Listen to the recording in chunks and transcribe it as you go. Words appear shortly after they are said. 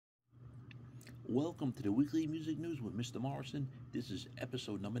Welcome to the Weekly Music News with Mr. Morrison. This is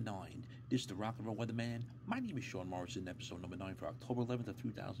episode number 9. This is the Rock and Roll Weatherman. My name is Sean Morrison, episode number 9 for October 11th of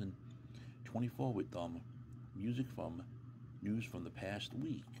 2024 with music from news from the past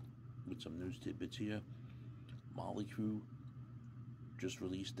week. With some news tidbits here. MOTLEY CRUE just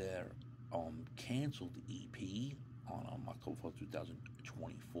released their canceled EP on October 4th,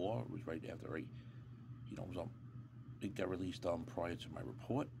 2024. It was right after it got released prior to my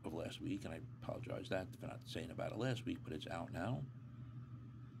report of last week, and I apologize for not saying about it last week, but it's out now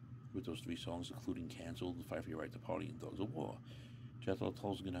with those 3 songs, including Cancelled, Fight for Your Right to Party, and Dogs of War. JETHRO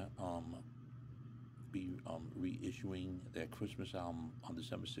TULL's gonna be reissuing their Christmas album on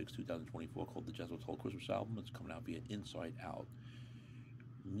December 6, 2024, called the JETHRO TULL Christmas Album. It's coming out via Inside Out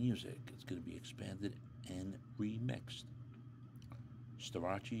Music. It's going to be expanded and remixed.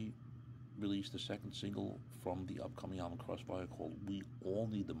 STORACE released the second single from the upcoming album Crossfire called We All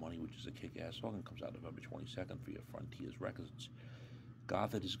Need the Money, which is a kick-ass song, and comes out November 22nd via Frontiers Records.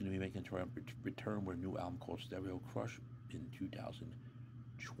 GOTTHARD is going to be making a triumphant return with a new album called Stereo Crush in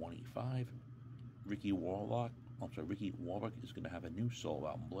 2025. Ricky Warwick is going to have a new solo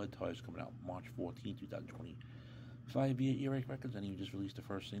album, Blood Ties, coming out March 14, 2025 via Earache Records, and he just released the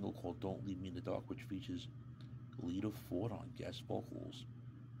first single called Don't Leave Me in the Dark, which features LITA on guest vocals.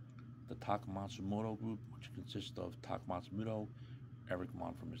 The Tak Matsumoto group, which consists of Tak Matsumoto, Eric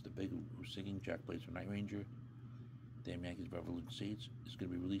Mon from Mr. Big, who's singing, Jack Blades from Night Ranger, Damn Yankees of Revolution States, is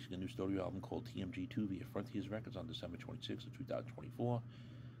going to be releasing a new studio album called TMG2 via Frontiers Records on December 26th of 2024.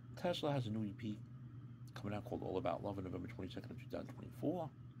 Tesla has a new EP coming out called All About Love on November 22nd of 2024.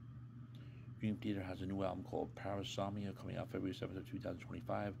 Dream Theater has a new album called Parasomnia coming out February 7th of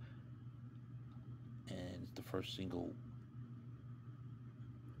 2025, and it's the first single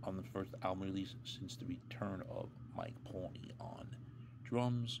on the first album release since the return of Mike Pawnee on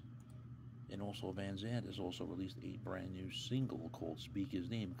drums. And also Van Zandt has also released a brand new single called Speak His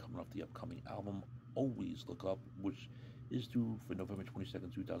Name, coming off the upcoming album Always Look Up, which is due for November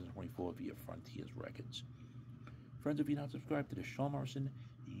 22nd, 2024 via Frontiers Records. Friends, if you're not subscribed to the Sean Morrison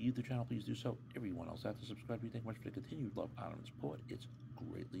YouTube channel, please do so. Everyone else out to subscribe. We thank much for the continued love, honor, and support. It's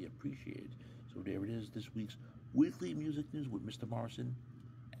greatly appreciated. So there it is, this week's Weekly Music News with Mr. Morrison,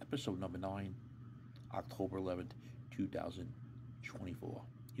 episode number 9, October 11th, 2024.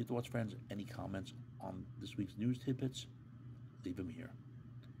 Your thoughts, friends? Any comments on this week's news tidbits? Leave them here.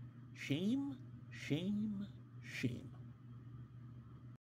 Shame, shame, shame.